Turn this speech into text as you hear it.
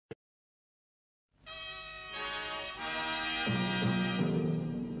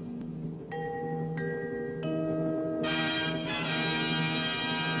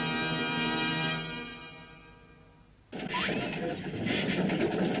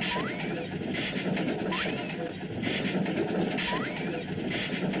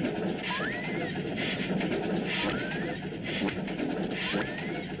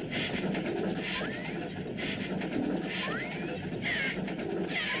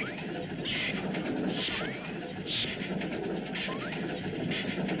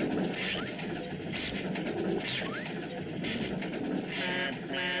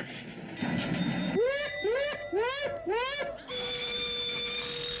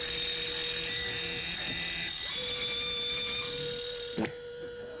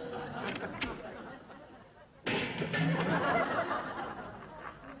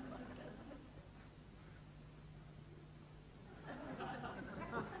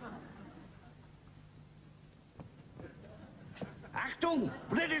Achtung,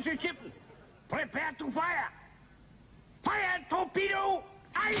 britische Schiffen! Prepare to fire! Fire torpedo!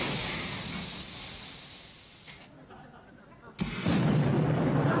 Ice!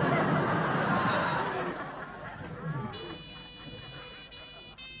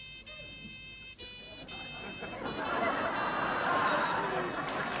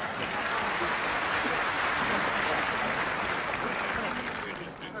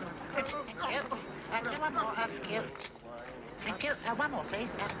 Thank you. One more, please.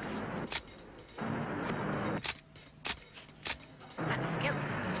 Thank you.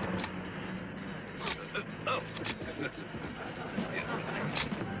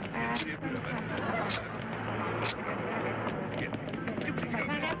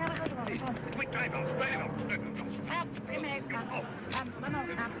 Quick, drive on, drive on.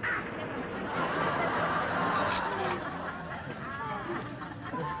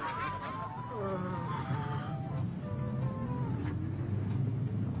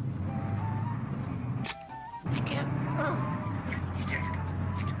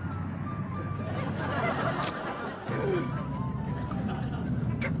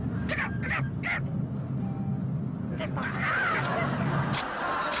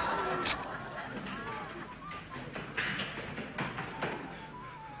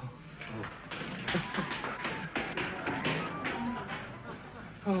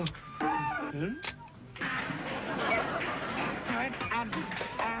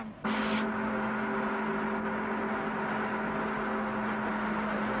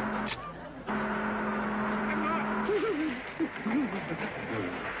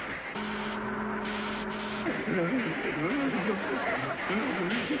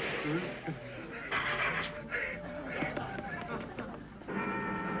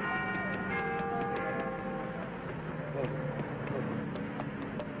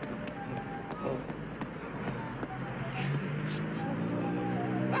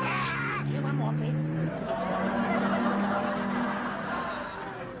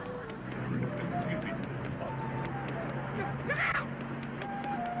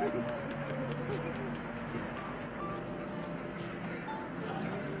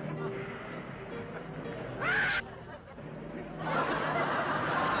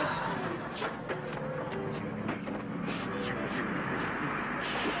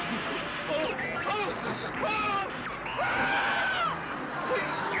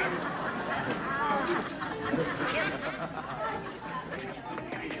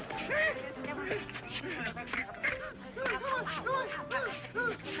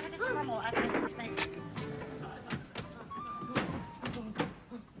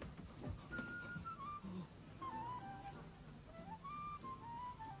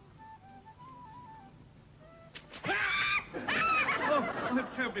 I'm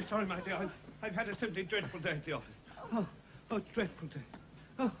terribly sorry, my dear. I've had a simply dreadful day at the office. Oh, dreadful day.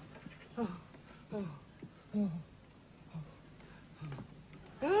 Oh.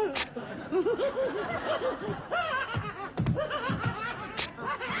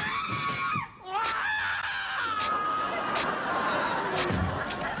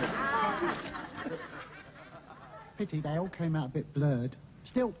 Pity they all came out a bit blurred.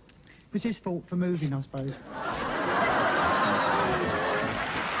 Still, it was his fault for moving, I suppose.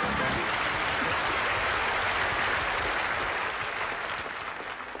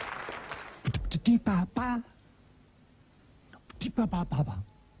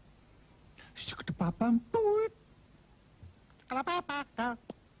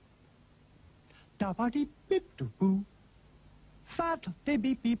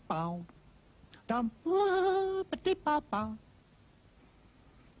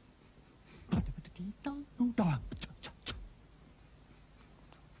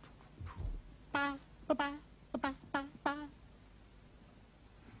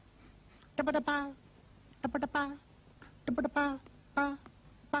 Da-ba-da-ba. Da-ba-da-ba. Da-ba-da-ba. Ba.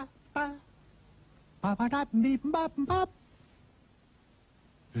 Ba. Ba. Ba-ba-da-bee-ba-ba.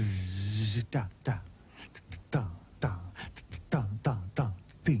 Da. Da. Da. Da. Da. Da. Da.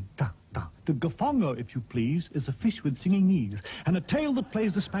 Dee. Da. Da. The gafongo, if you please, is a fish with singing knees and a tail that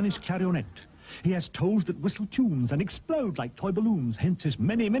plays the Spanish clarionet. He has toes that whistle tunes and explode like toy balloons, hence his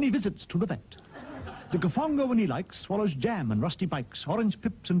many, many visits to the vet. The gafongo, when he likes, swallows jam and rusty bikes, orange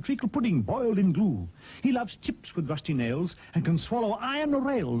pips and treacle pudding boiled in glue. He loves chips with rusty nails and can swallow iron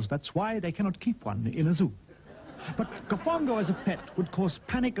rails. That's why they cannot keep one in a zoo. But gafongo as a pet would cause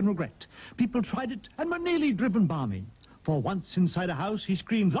panic and regret. People tried it and were nearly driven balmy. For once inside a house, he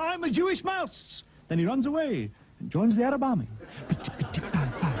screams, "I'm a Jewish mouse!" Then he runs away and joins the Arab army.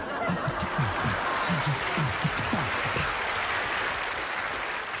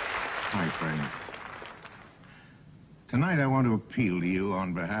 Hi, friend. Tonight I want to appeal to you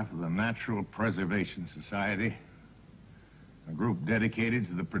on behalf of the Natural Preservation Society, a group dedicated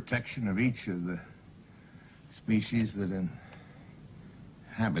to the protection of each of the species that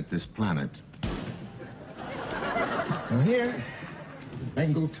inhabit this planet. Now here, the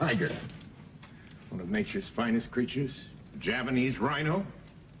Bengal tiger, one of nature's finest creatures, Javanese rhino,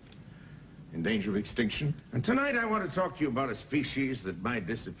 in danger of extinction. And tonight I want to talk to you about a species that might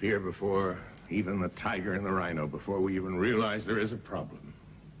disappear before even the tiger and the rhino, before we even realize there is a problem.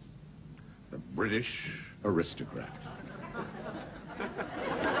 The British aristocrat.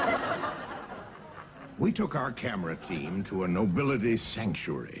 We took our camera team to a nobility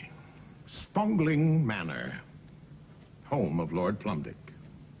sanctuary, Spongling Manor, home of Lord Plumdick.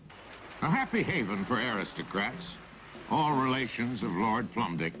 A happy haven for aristocrats, all relations of Lord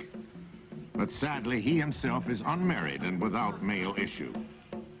Plumdick. But sadly, he himself is unmarried and without male issue.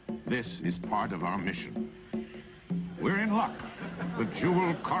 This is part of our mission. We're in luck. The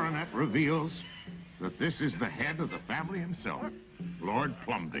jeweled coronet reveals that this is the head of the family himself, Lord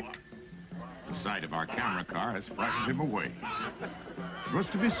Plumdick. The sight of our camera car has frightened him away. It was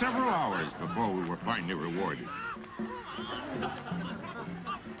to be several hours before we were finally rewarded.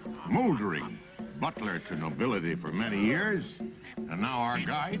 Mouldering, butler to nobility for many years, and now our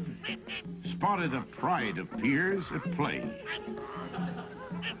guide, spotted a pride of peers at play.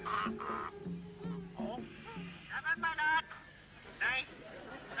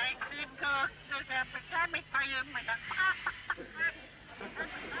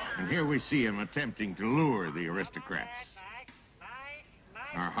 And here we see him attempting to lure the aristocrats.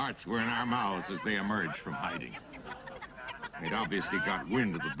 Our hearts were in our mouths as they emerged from hiding. They'd obviously got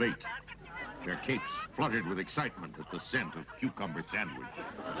wind of the bait. Their capes fluttered with excitement at the scent of cucumber sandwich.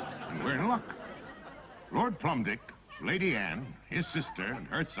 And we're in luck. Lord Plumdick, Lady Anne, his sister, and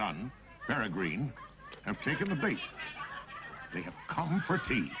her son, Peregrine, have taken the bait. They have come for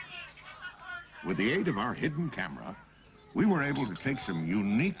tea. With the aid of our hidden camera, we were able to take some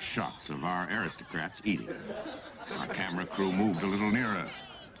unique shots of our aristocrats eating. Our camera crew moved a little nearer.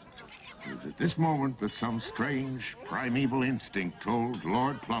 It was at this moment that some strange, primeval instinct told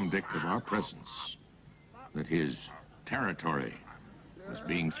Lord Plumdick of our presence, that his territory was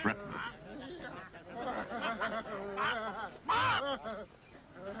being threatened.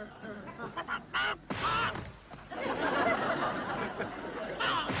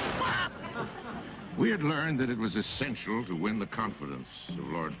 We had learned that it was essential to win the confidence of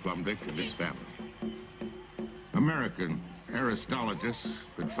Lord Plumdick and his family. American aristologists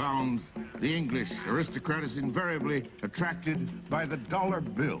had found the English aristocrat is invariably attracted by the dollar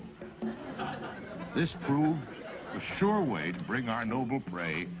bill. This proved a sure way to bring our noble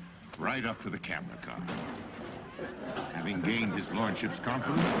prey right up to the camera car. Having gained his lordship's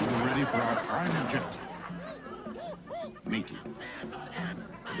confidence, we were ready for our prime objective, meeting.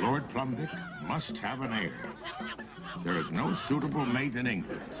 Lord Plumdick must have an heir. There is no suitable mate in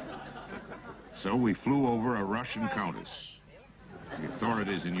England. So we flew over a Russian countess. The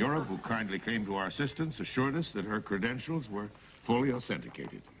authorities in Europe who kindly came to our assistance assured us that her credentials were fully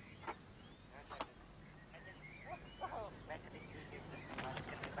authenticated.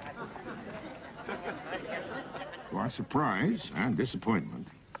 To our surprise and disappointment,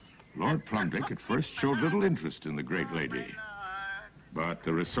 Lord Plumdick at first showed little interest in the great lady. But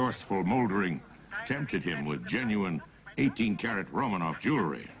the resourceful Mouldering tempted him with genuine 18-karat Romanov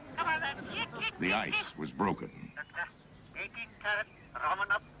jewelry. The ice was broken. 18-karat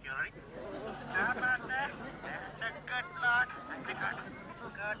Romanov jewelry. How about that? That's a good lord.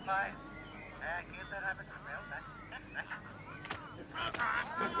 Good boy. Give the rabbit a smell.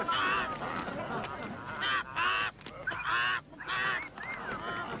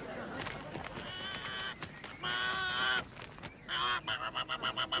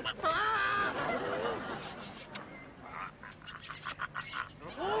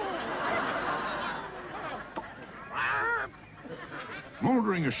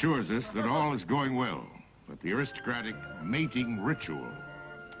 Moldering assures us that all is going well, but the aristocratic mating ritual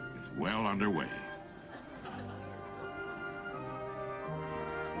is well underway.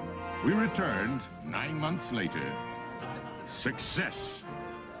 We returned 9 months later. Success!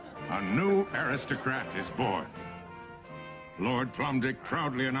 A new aristocrat is born. Lord Plumdick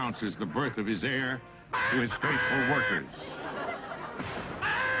proudly announces the birth of his heir to his faithful workers.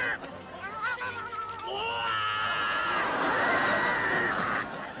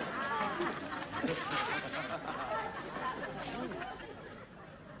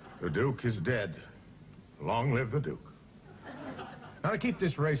 The Duke is dead. Long live the Duke. Now, to keep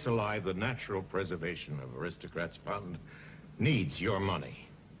this race alive, the natural preservation of Aristocrats' Fund needs your money.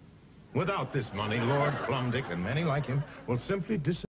 Without this money, Lord Plumdick and many like him will simply disappear.